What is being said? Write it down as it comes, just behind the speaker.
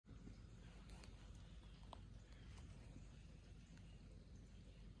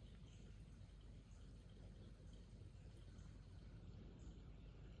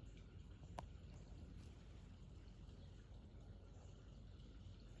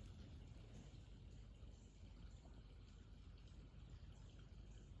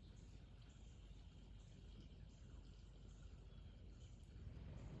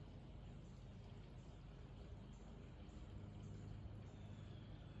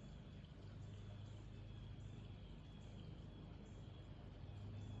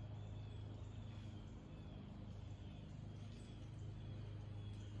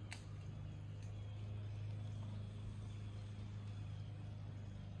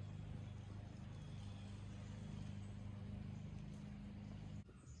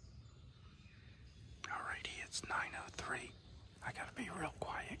It's 9:03. I gotta be real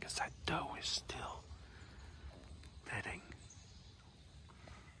quiet because that doe is still bedding.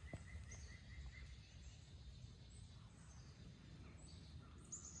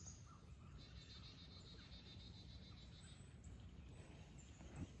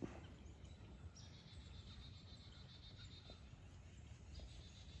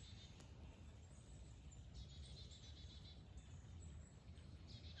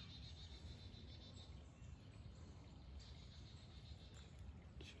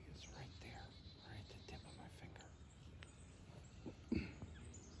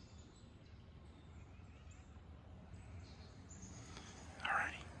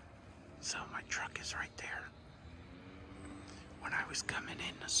 So my truck is right there. When I was coming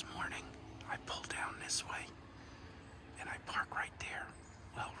in this morning, I pulled down this way and I park right there.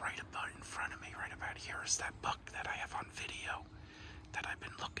 Well, right about in front of me, right about here is that buck that I have on video that I've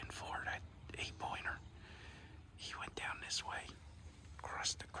been looking for, that 8-pointer. He went down this way,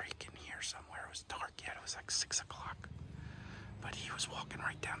 across the creek in here somewhere. It was dark yet, it was like 6 o'clock. But he was walking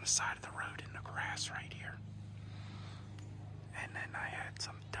right down the side of the road in the grass right here. And then I had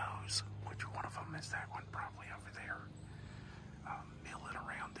some does, which one of them is that one probably over there, milling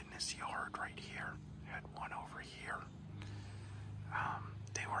around in this yard right here. Had one over here.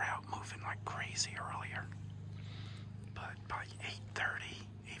 They were out moving like crazy earlier, but by 8:30,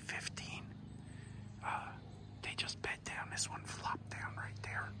 8:15, they just bed down. This one flopped down right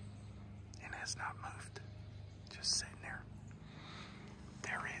there and has not moved, just sitting there.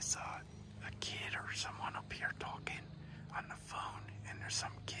 There is a kid or someone up here talking on the phone, and there's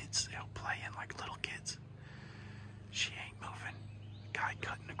some kids out playing like little kids. She ain't moving. Guy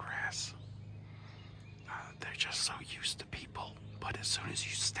cutting the grass. They're just so used to people, but as soon as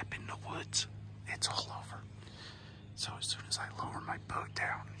you step in the woods, it's all over. So as soon as I lower my boat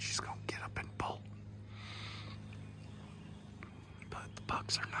down, she's gonna get up and bolt. But the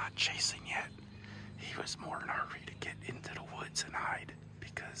bucks are not chasing yet. He was more in a hurry to get into the woods and hide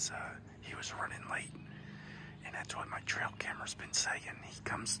because he was running late. And that's what my trail camera's been saying. He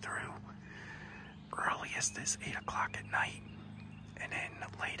comes through earliest is 8 o'clock at night. And then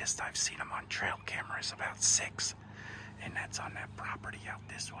the latest I've seen him on trail camera is about 6. And that's on that property out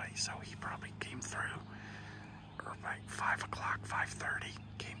this way. So he probably came through, or like 5 o'clock, 5:30,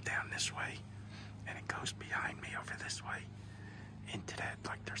 came down this way. And it goes behind me over this way. Into that,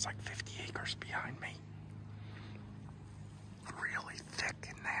 like there's like 50 acres behind me. Really thick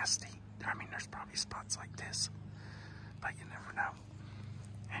and nasty. I mean, there's probably spots like this, but you never know.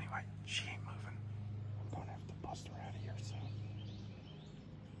 Anyway, she ain't moving. I'm gonna have to bust her out of here soon.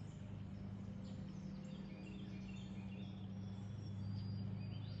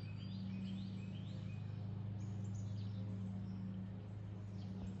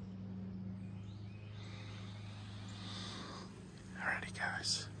 Alrighty,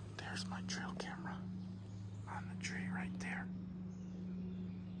 guys. There's my trail camera on the tree right there.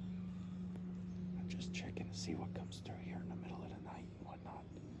 Just checking to see what comes through here in the middle of the night and whatnot.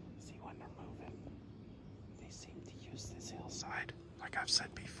 See when they're moving. They seem to use this hillside, like I've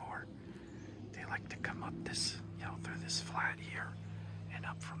said before. They like to come up this, through this flat here and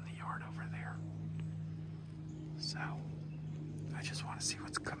up from the yard over there. So, I just want to see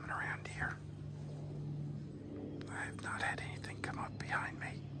what's coming around here. I have not had anything come up behind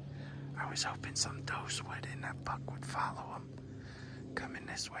me. I was hoping some does would and that buck would follow them. Coming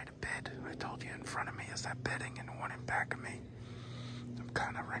this way to bed. I told you in front of me is that bedding and the one in back of me. I'm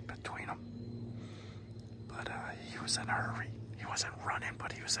kind of right between them. But he was in a hurry. He wasn't running,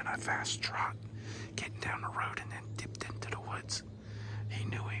 but he was in a fast trot, getting down the road and then dipped into the woods. He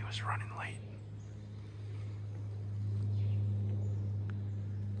knew he was running late.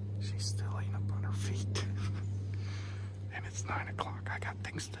 She still ain't up on her feet. And it's 9 o'clock. I got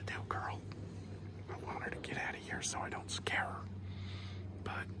things to do, girl. I want her to get out of here so I don't scare her.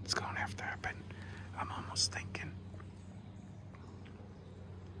 But it's gonna have to happen. I'm almost thinking.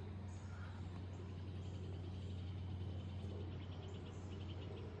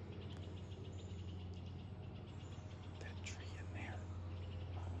 That tree in there.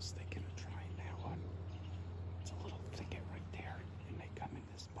 I was thinking of trying that one. It's a little thicket right there, and they come in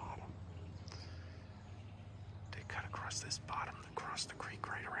this bottom. They cut across this bottom to cross the creek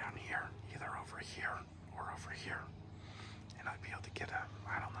right around here, either over here or over here. And I'd be able to get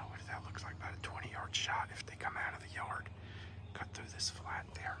I don't know what that looks like, about a 20-yard shot if they come out of the yard. Cut through this flat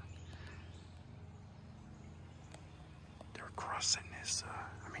there. They're crossing this,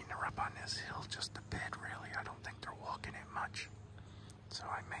 they're up on this hill just a bit, really. I don't think they're walking it much. So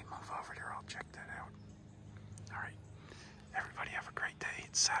I may move over there, I'll check that out. Alright, everybody have a great day.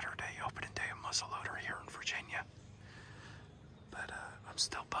 It's Saturday, opening day of muzzleloader here in Virginia. But I'm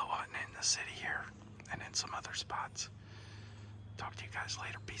still bow hunting in the city here and in some other spots. Talk to you guys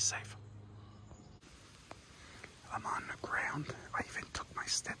later. Be safe. I'm on the ground. I even took my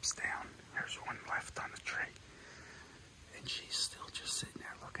steps down. There's one left on the tree. And she's still just sitting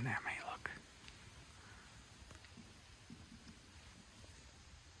there looking at me. Look.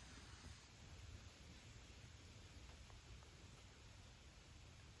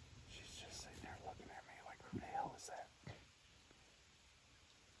 She's just sitting there looking at me like, who the hell is that?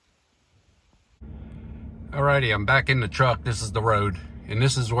 Alrighty, I'm back in the truck. This is the road. And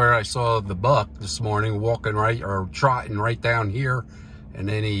this is where I saw the buck this morning walking right, or trotting right down here. And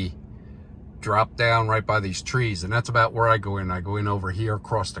then he dropped down right by these trees. And that's about where I go in. I go in over here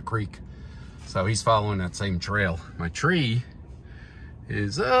across the creek. So he's following that same trail. My tree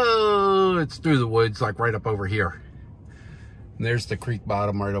is, oh, it's through the woods, like right up over here. And there's the creek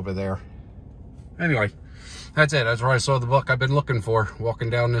bottom right over there. Anyway, that's it. That's where I saw the buck I've been looking for. Walking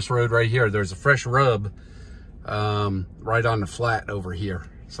down this road right here. There's a fresh rub right on the flat over here.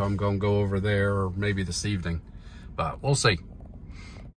 So I'm going to go over there maybe this evening. But we'll see.